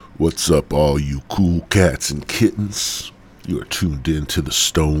What's up, all you cool cats and kittens? You are tuned in to the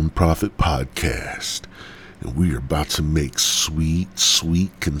Stone Prophet Podcast, and we are about to make sweet,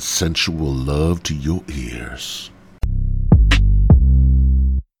 sweet, consensual love to your ears.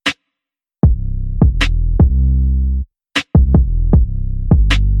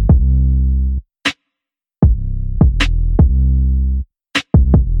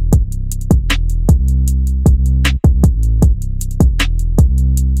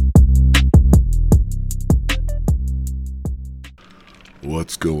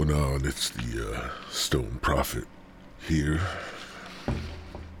 What's going on? It's the Stone Prophet here,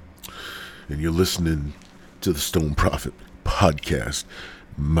 and you're listening to the Stone Prophet Podcast,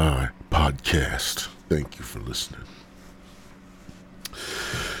 my podcast. Thank you for listening.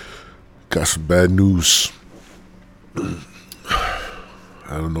 Got some bad news. I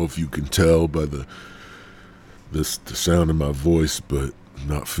don't know if you can tell by the sound of my voice, but I'm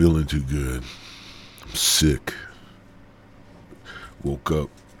not feeling too good. I'm sick. Woke up,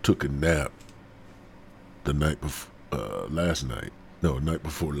 took a nap the night before, night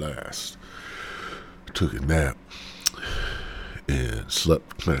before last. Took a nap and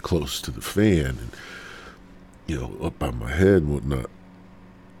slept kind of close to the fan and, up by my head and whatnot.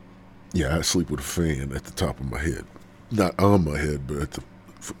 Yeah, I sleep with a fan at the top of my head. Not on my head, but at the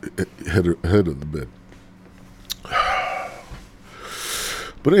head of the bed.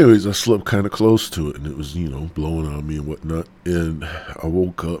 But anyways, I slept kind of close to it, and it was, blowing on me and whatnot. And I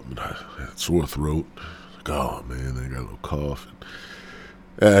woke up, and I had sore throat. Like, oh, man, I got a little cough.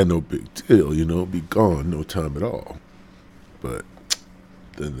 And, no big deal, be gone, no time at all. But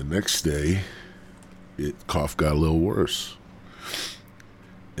then the next day, cough got a little worse.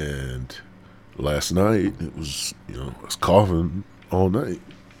 And last night, it was, I was coughing all night.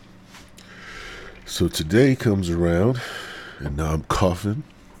 So today comes around, and now I'm coughing,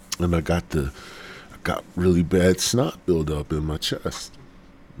 and I got really bad snot buildup in my chest.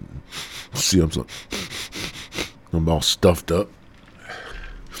 See, I'm all stuffed up,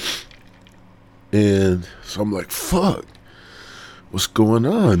 and so I'm like, "Fuck, what's going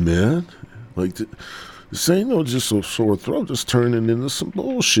on, man? Like, this ain't no just a sore throat, just turning into some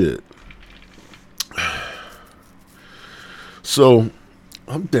bullshit." So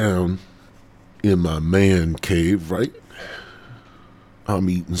I'm down in my man cave, right?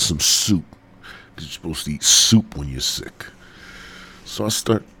 I'm eating some soup, because you're supposed to eat soup when you're sick. So I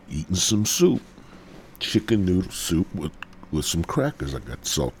start eating some soup, chicken noodle soup with some crackers. I got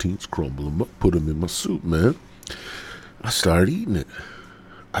saltines, crumble them up, put them in my soup, man. I start eating it.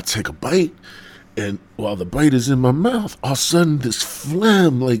 I take a bite, and while the bite is in my mouth, all of a sudden this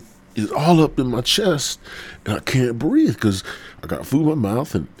phlegm, is all up in my chest, and I can't breathe because I got food in my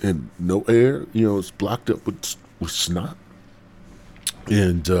mouth and no air. It's blocked up with snot.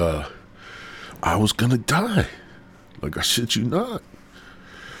 And I was gonna die. Like, I shit you not.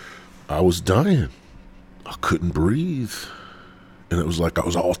 I was dying. I couldn't breathe. And it was like I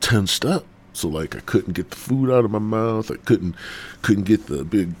was all tensed up. So I couldn't get the food out of my mouth. I couldn't get the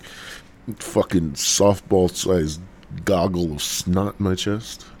big fucking softball sized goggle of snot in my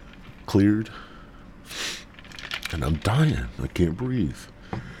chest cleared. And I'm dying. I can't breathe.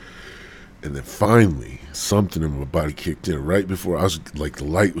 And then finally, something in my body kicked in right before I was the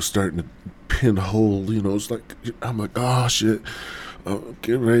light was starting to pinhole. It's like, I'm like, oh shit, I'm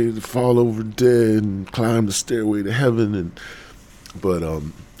getting ready to fall over dead and climb the stairway to heaven. But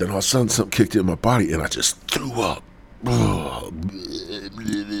then all of a sudden something kicked in my body and I just threw up.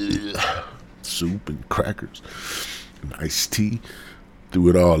 Soup and crackers and iced tea, threw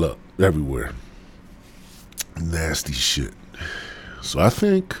it all up everywhere. Nasty shit. So I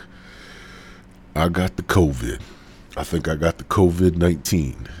think I got the COVID. I think I got the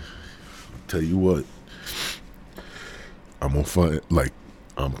COVID-19. I'll tell you what, I'm gonna find,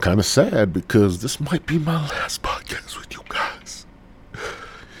 I'm kind of sad because this might be my last podcast with you guys.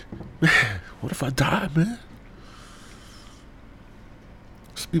 Man, what if I die, man?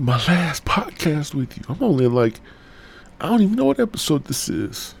 This will be my last podcast with you. I'm only I don't even know what episode this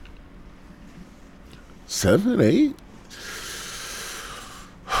is. 7, 8?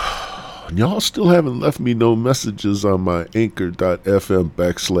 Y'all still haven't left me no messages on my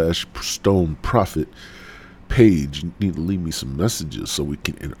anchor.fm/Stone Prophet page. You need to leave me some messages so we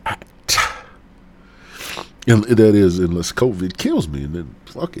can interact. And that is, unless COVID kills me, and then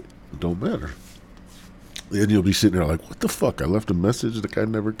fuck it. It don't matter. Then you'll be sitting there like, what the fuck? I left a message, the guy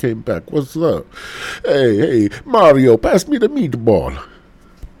never came back. What's up? Hey, Mario, pass me the meatball.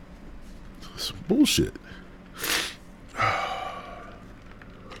 Some bullshit.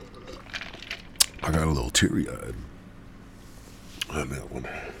 I got a little teary-eyed on that one.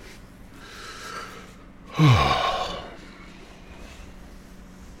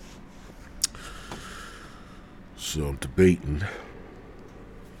 So I'm debating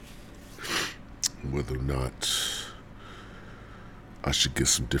whether or not I should get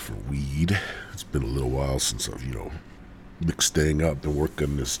some different weed. It's been a little while since I've, mixed thing up. Been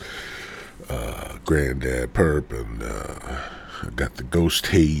working this Granddad Perp, and I got the Ghost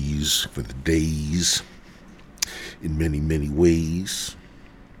Haze for the days in many, many ways.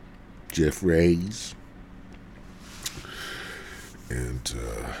 Jeff Ray's. And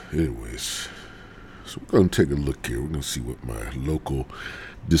anyways, so we're going to take a look here. We're going to see what my local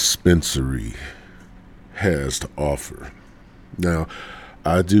dispensary has to offer. Now,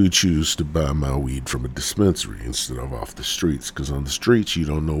 I do choose to buy my weed from a dispensary instead of off the streets, because on the streets you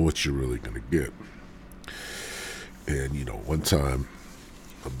don't know what you're really going to get. And, one time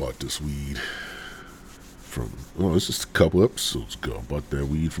I bought this weed from, it's just a couple episodes ago. I bought that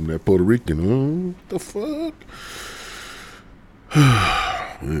weed from that Puerto Rican. What the fuck?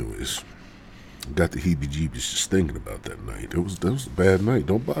 Anyways, got the heebie-jeebies just thinking about that night. That was a bad night.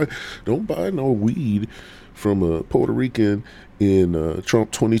 Don't buy no weed from a Puerto Rican in a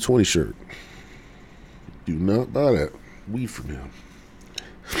Trump 2020 shirt. Do not buy that weed from him.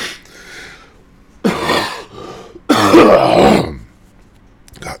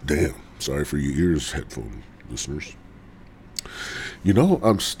 God damn. Sorry for your ears, headphone listeners.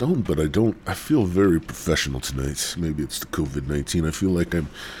 I'm stoned, but I feel very professional tonight. Maybe it's the Covid-19. I feel like I'm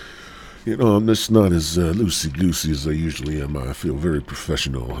just not as loosey-goosey as I usually am. I feel very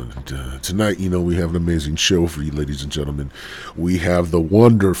professional. And tonight, we have an amazing show for you, ladies and gentlemen. We have the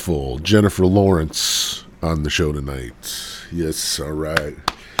wonderful Jennifer Lawrence on the show tonight. Yes, all right.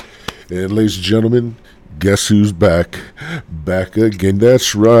 And ladies and gentlemen, guess who's back? Back again.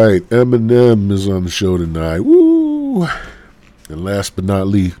 That's right. Eminem is on the show tonight. Woo! And last but not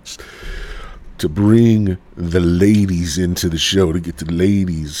least, to bring the ladies into the show, to get the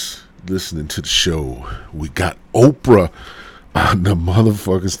ladies listening to the show, we got Oprah on the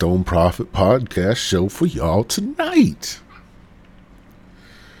motherfucking Stone Prophet podcast show for y'all tonight.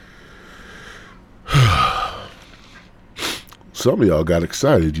 Some of y'all got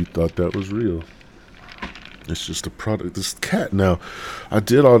excited. You thought that was real. It's just a product. This cat now, I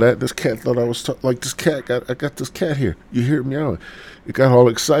did all that. This cat thought I was this cat. I got this cat here. You hear me out? It got all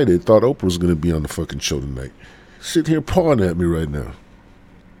excited. Thought Oprah was going to be on the fucking show tonight. Sitting here pawing at me right now.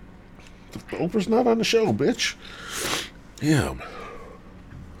 Oprah's not on the show, bitch. Damn.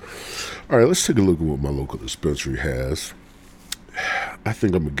 All right, let's take a look at what my local dispensary has. I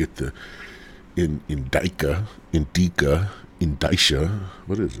think I'm going to get the Indica.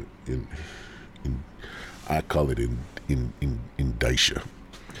 What is it? I call it Indica.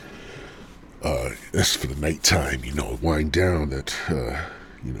 That's for the nighttime, wind down that,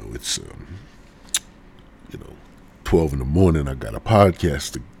 it's, 12 in the morning. I got a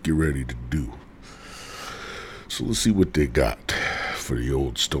podcast to get ready to do. So let's see what they got for the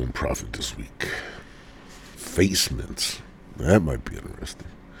old Stone Prophet this week. Face mints. That might be interesting.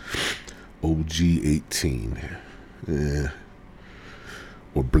 OG 18.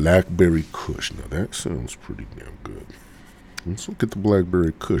 Or Blackberry Kush. Now that sounds pretty damn good. Let's look at the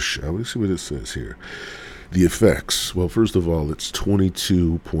Blackberry Kush, shall we? See what it says here. The effects. Well, first of all, it's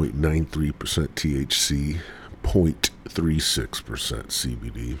 22.93% THC, 0.36%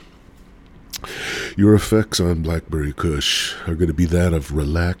 CBD. Your effects on Blackberry Kush are going to be that of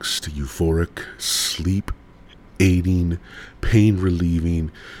relaxed, euphoric, sleep-aiding, pain-relieving,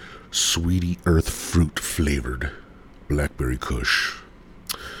 sweetie earth fruit flavored Blackberry Kush.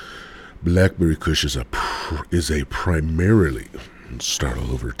 Blackberry Kush is a primarily, start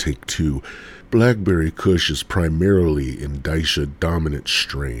all over, take two. Blackberry Kush is primarily Indica dominant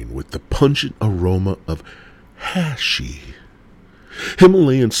strain with the pungent aroma of hashi,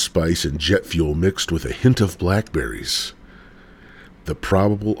 Himalayan spice and jet fuel mixed with a hint of blackberries. The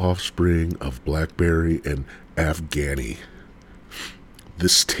probable offspring of blackberry and Afghani.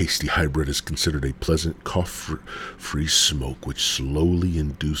 This tasty hybrid is considered a pleasant cough-free smoke which slowly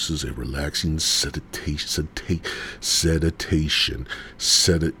induces a relaxing sedation.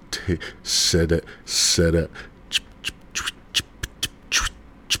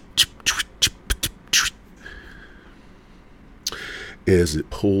 As it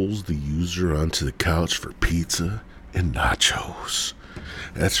pulls the user onto the couch for pizza and nachos.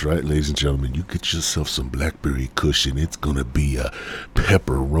 That's right, ladies and gentlemen. You get yourself some Blackberry Kush, and it's going to be a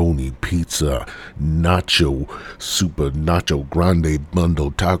pepperoni pizza, nacho, super nacho grande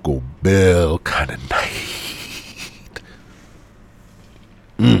bundle Taco Bell kind of night.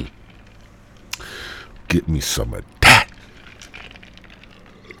 Get me some of that.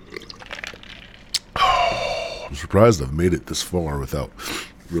 I'm surprised I've made it this far without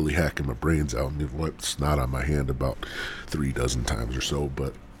really hacking my brains out and wiped snot on my hand about 3 dozen times or so,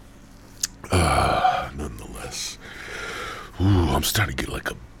 but nonetheless. Ooh, I'm starting to get like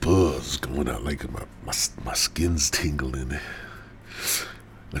a buzz going out, like my skin's tingling,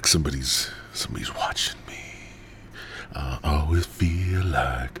 like somebody's watching me. I always feel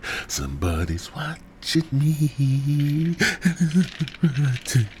like somebody's watching me.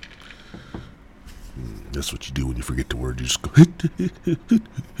 That's what you do when you forget the word. You just go.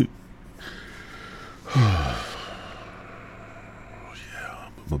 Yeah,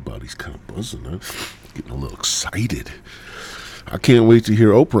 but my body's kind of buzzing. I'm getting a little excited. I can't wait to hear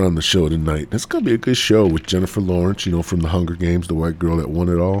Oprah on the show tonight. That's going to be a good show with Jennifer Lawrence, from the Hunger Games, the white girl that won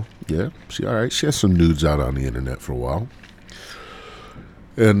it all. Yeah, she all right. She has some nudes out on the internet for a while.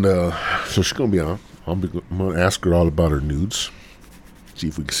 And so she's going to be on. I'm going to ask her all about her nudes. See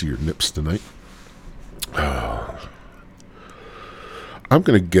if we can see her nips tonight. I'm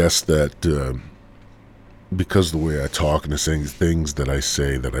going to guess that because the way I talk and the saying things that I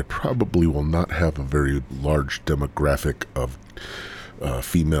say, that I probably will not have a very large demographic of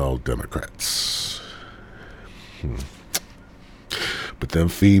female Democrats. But them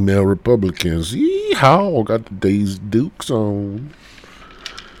female Republicans, yeehaw, got the Daisy Dukes on.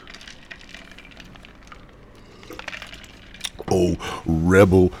 Oh,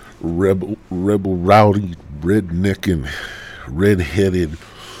 rebel, rowdy, redneck and red-headed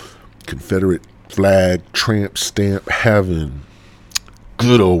Confederate flag tramp stamp having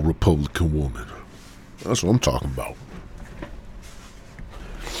good old Republican woman. That's what I'm talking about.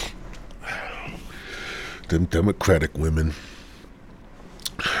 Them Democratic women,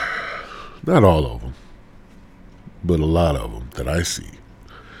 not all of them, but a lot of them that I see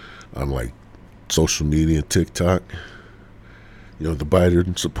on like social media and TikTok, the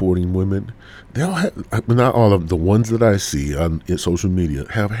Biden supporting women, they all have, not all of them, the ones that I see on social media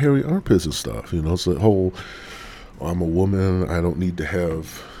have hairy armpits and stuff. It's the whole, I'm a woman, I don't need to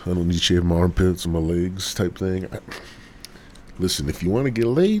shave my armpits and my legs type thing. Listen, if you want to get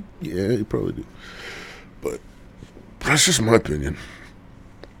laid, yeah, you probably do. But that's just my opinion.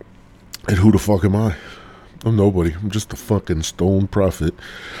 And who the fuck am I? I'm nobody. I'm just a fucking stone prophet.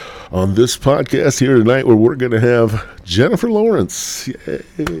 On this podcast here tonight, where we're going to have Jennifer Lawrence. Yay.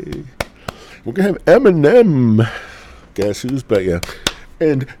 We're going to have Eminem. Guess who's back? Yeah.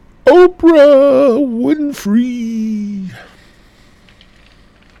 And Oprah Winfrey.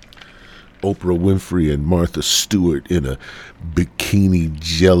 Oprah Winfrey and Martha Stewart in a bikini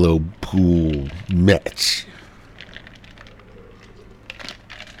jello pool match.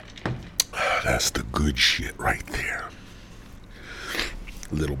 That's the good shit right there.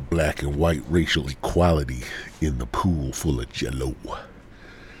 Little black and white racial equality in the pool full of jello.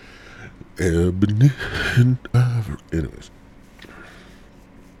 Ebony and ivory. Anyways.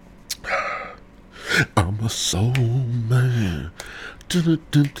 I'm a soul man.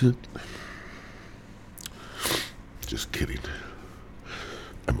 Dun-dun-dun-dun. Just kidding.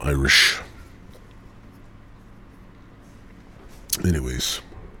 I'm Irish. Anyways.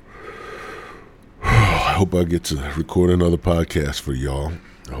 I hope I get to record another podcast for y'all.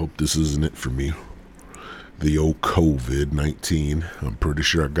 I hope this isn't it for me. The old COVID-19. I'm pretty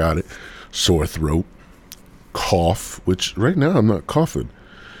sure I got it. Sore throat. Cough, which right now I'm not coughing.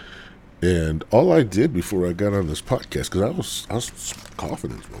 And all I did before I got on this podcast, because I was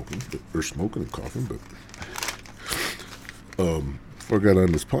coughing and smoking, or smoking and coughing, but before I got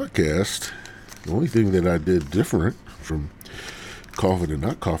on this podcast, the only thing that I did different from coughing and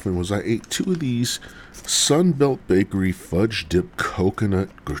not coughing was I ate 2 of these Sunbelt Bakery fudge dip coconut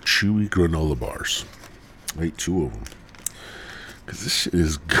or chewy granola bars. I ate 2 of them because this shit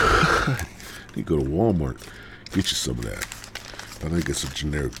is good. You go to Walmart, get you some of that. I think it's a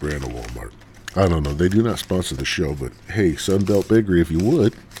generic brand of Walmart. I don't know. They do not sponsor the show, but hey, Sunbelt Bakery, if you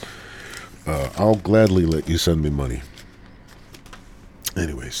would, I'll gladly let you send me money.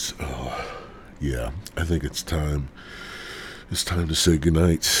 Anyways, yeah, I think it's time. It's time to say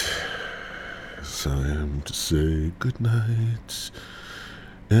goodnight. It's time to say goodnight.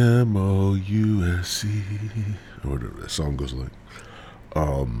 M-O-U-S-E. Or whatever that song goes like.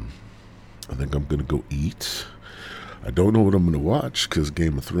 I think I'm going to go eat. I don't know what I'm going to watch because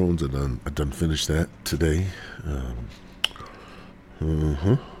Game of Thrones, I done finished that today.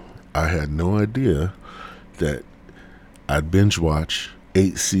 I had no idea that I'd binge watch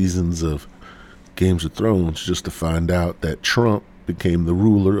 8 seasons of Games of Thrones just to find out that Trump became the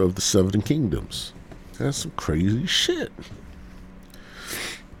ruler of the 7 kingdoms. That's some crazy shit.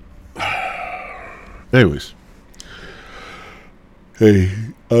 Anyways, Hey,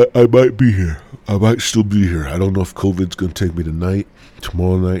 I might be here. I might still be here. I don't know if COVID's going to take me tonight,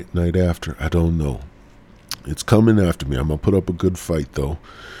 tomorrow night, night after. I don't know. It's coming after me. I'm going to put up a good fight, though.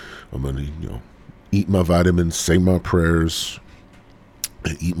 I'm going to, eat my vitamins, say my prayers,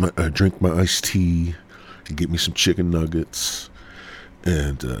 and drink my iced tea, and get me some chicken nuggets,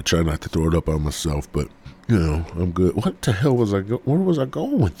 and try not to throw it up on myself. But, I'm good. What the hell was where was I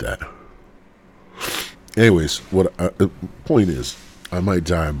going with that? Anyways, the point is, I might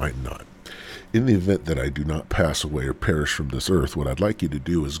die, I might not. In the event that I do not pass away or perish from this earth, what I'd like you to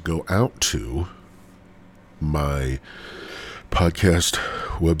do is go out to my podcast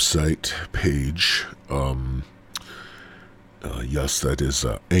website page. Yes, that is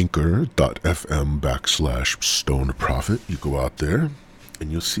anchor.fm/Stone Prophet. You go out there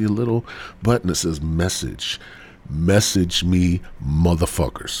and you'll see a little button that says message. Message me,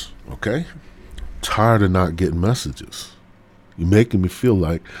 motherfuckers. Okay? Tired of not getting messages. You're making me feel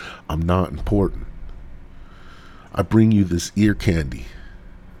like I'm not important. I bring you this ear candy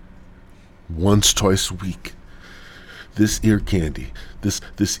once, twice a week. This ear candy, this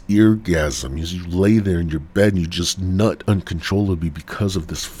eargasm. You lay there in your bed and you just nut uncontrollably because of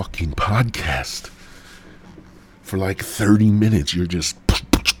this fucking podcast. For like 30 minutes, you're just...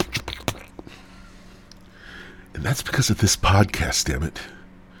 And that's because of this podcast, damn it.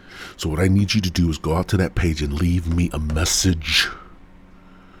 So what I need you to do is go out to that page and leave me a message.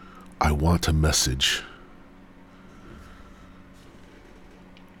 I want a message.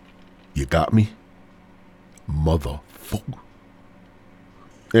 You got me? Motherfucker.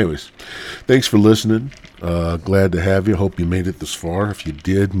 Anyways, thanks for listening. Glad to have you. Hope you made it this far. If you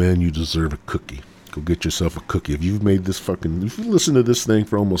did, man, you deserve a cookie. Go get yourself a cookie. If you've made this if you listen to this thing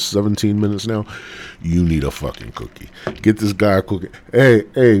for almost 17 minutes now, you need a fucking cookie. Get this guy a cookie.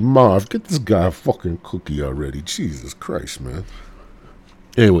 Hey, Marv, get this guy a fucking cookie already. Jesus Christ, man.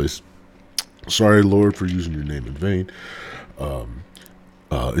 Anyways, sorry, Lord, for using your name in vain.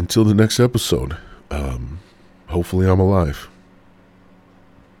 Until the next episode, hopefully I'm alive.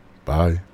 Bye.